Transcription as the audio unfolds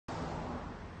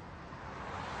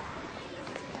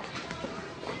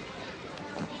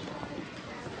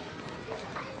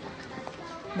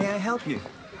May I help you?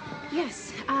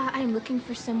 Yes, I am looking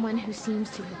for someone who seems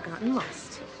to have gotten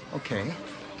lost. Okay.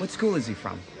 What school is he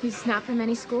from? He's not from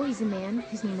any school. He's a man.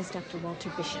 His name is Dr. Walter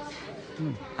Bishop.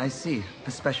 I see.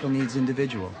 A special needs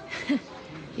individual.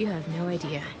 You have no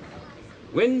idea.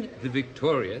 When the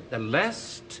Victoria, the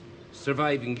last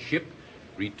surviving ship,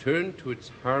 returned to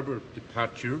its harbor of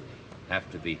departure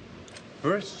after the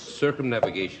first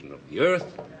circumnavigation of the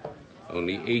Earth,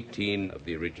 only 18 of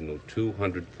the original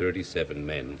 237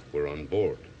 men were on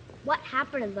board. What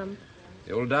happened to them?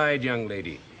 They all died, young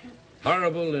lady.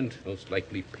 Horrible and most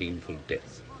likely painful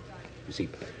deaths. You see,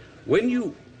 when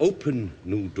you open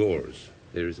new doors,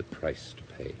 there is a price to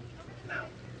pay. Now,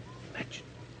 imagine.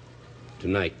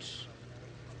 Tonight,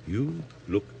 you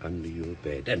look under your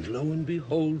bed, and lo and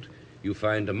behold, you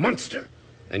find a monster,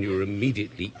 and you're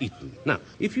immediately eaten. Now,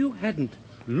 if you hadn't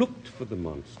looked for the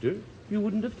monster, you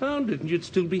wouldn't have found it, and you'd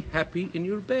still be happy in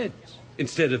your beds,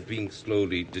 instead of being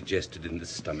slowly digested in the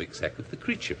stomach sac of the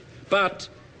creature. But,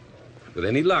 with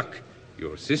any luck,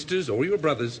 your sisters or your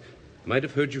brothers might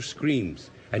have heard your screams,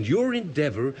 and your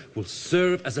endeavor will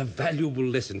serve as a valuable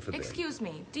lesson for them. Excuse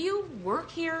me, do you work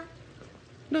here?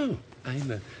 No,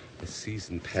 I'm a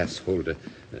season pass holder.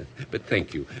 But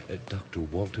thank you, Dr.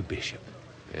 Walter Bishop.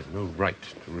 I have no right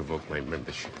to revoke my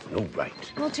membership. No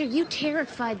right. Walter, you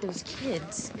terrified those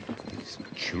kids. These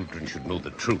children should know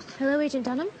the truth. Hello, Agent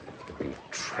Dunham. They're being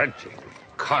tragic,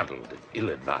 coddled, and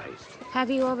ill-advised. Have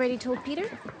you already told Peter?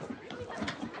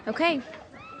 Okay.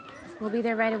 We'll be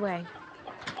there right away.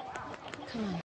 Come on.